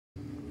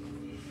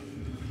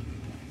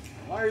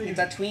Why are you... It's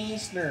a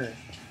twister.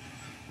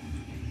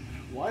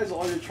 Why is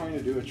all you're trying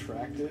to do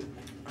attract it?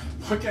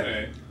 Look at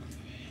it.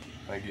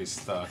 I think he's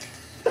stuck.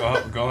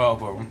 Go help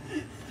him.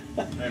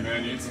 Hey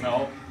man, you need some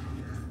help?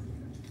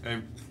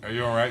 Hey, are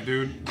you alright,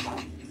 dude?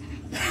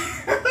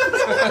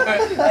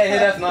 Hey,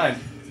 hit F9.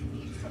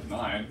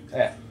 F9?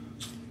 Yeah.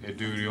 Hey,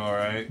 dude, you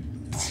alright?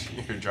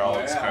 Your jaw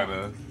looks yeah. kind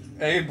of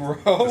Hey, bro.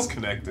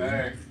 disconnected.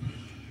 Hey.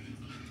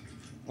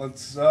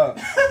 What's up?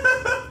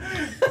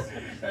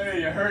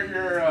 Hey, you hurt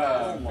your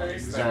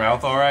face Is there. your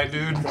mouth alright,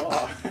 dude? I'm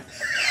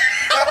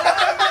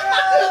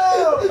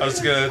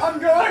just gonna... I'm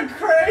going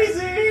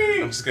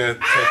crazy! I'm just gonna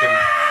take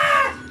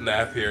a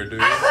nap here, dude.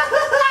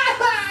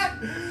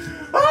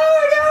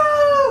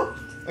 Oh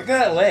Look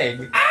at that leg.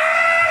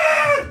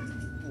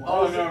 no!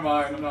 Oh, never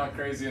mind. I'm not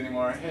crazy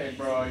anymore. Hey,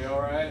 bro, you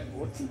alright?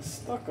 What's it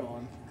stuck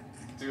on?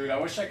 Dude, I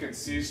wish I could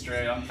see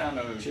straight. I'm kind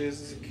of...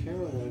 Jesus,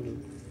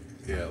 killing.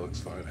 Yeah, it looks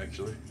fine,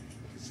 actually. I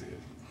can see it.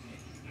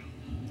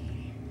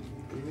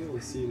 You can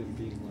really see them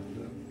being lined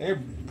up. Hey,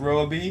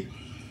 broby.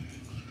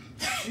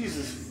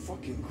 Jesus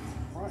fucking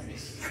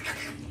Christ.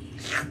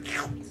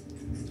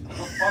 What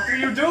the fuck are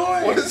you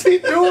doing? What is he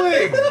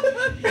doing?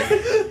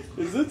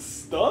 Is it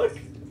stuck?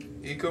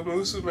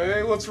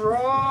 Ikomusume, what's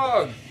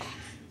wrong?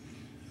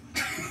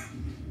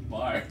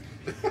 Bye.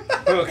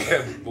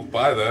 Okay, well,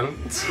 bye then.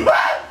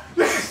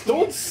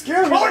 Don't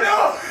scare me! Oh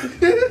no!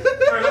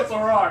 Wait, that's a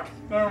rock.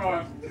 Never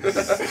mind.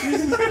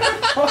 Jesus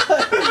Christ!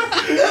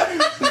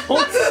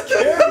 Don't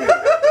scare me!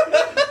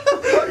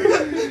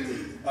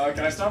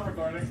 Can I stop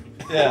recording?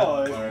 Yeah.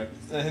 Alright.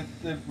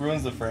 It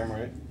ruins the frame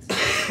rate. Yeah,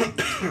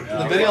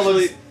 The video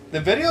looks... The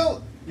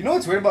video... You know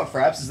what's weird about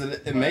Fraps is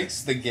that it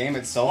makes the game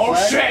itself Oh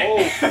lag. shit!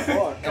 Oh,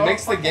 fuck. It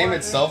makes the game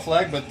itself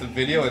lag, but the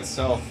video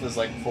itself is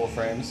like full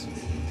frames.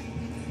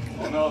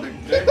 Oh no, the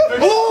game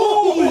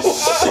Holy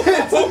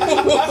shit!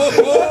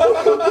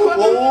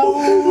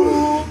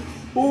 Oh!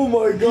 Oh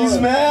my god. He's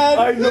mad!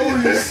 I know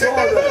you saw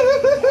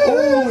that.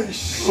 Holy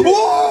shit!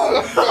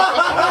 Oh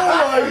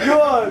my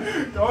god!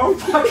 Go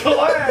fuck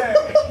away!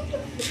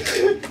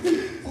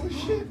 Oh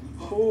shit.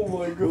 Oh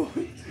my god.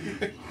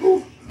 Go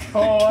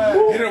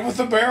away! Hit it with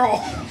the barrel.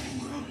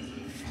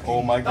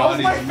 Oh my That god,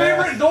 was my he's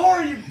favorite mad.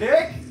 door, you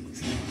dick!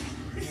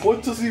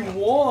 What does he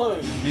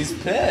want? He's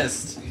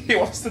pissed. He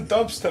wants the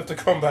dubstep to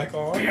come back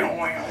on. Turn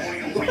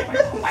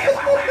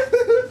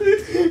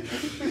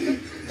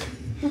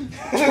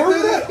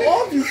that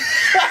off, you.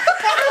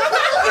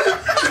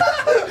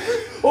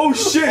 Oh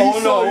shit, he Oh,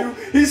 saw no. you.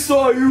 He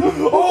saw you.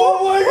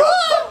 Oh my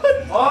god.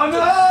 Oh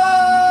no!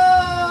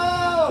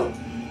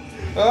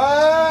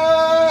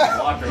 Ah!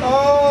 Locker room.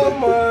 Oh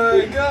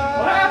my god.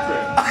 What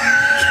happened?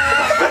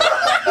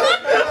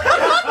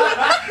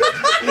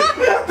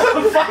 What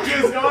the fuck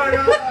is going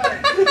on?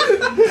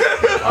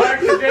 Alright,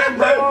 the game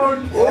broke!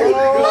 Oh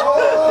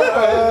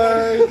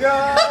my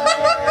god.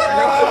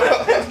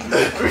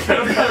 We got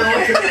a better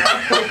one to do.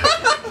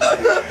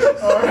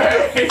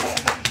 Alright.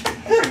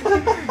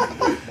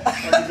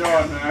 How you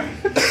doing, man?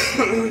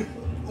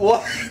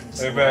 What?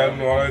 Hey man,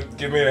 wanna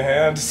give me a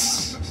hand?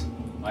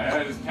 My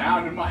head is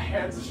pounding, my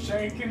hands are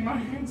shaking, my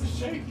hands are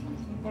shaking.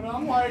 But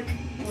I'm like,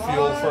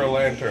 Feel for a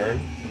lantern.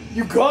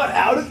 You got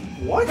out of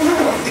what?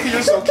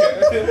 You're so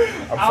okay.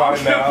 I'm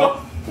fine now.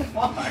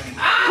 Fuck.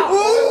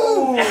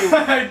 Ow!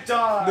 I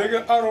died.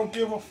 Nigga, I don't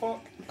give a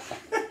fuck.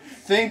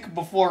 Think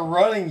before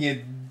running,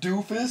 you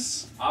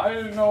doofus. I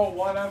didn't know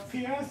 1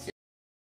 FPS.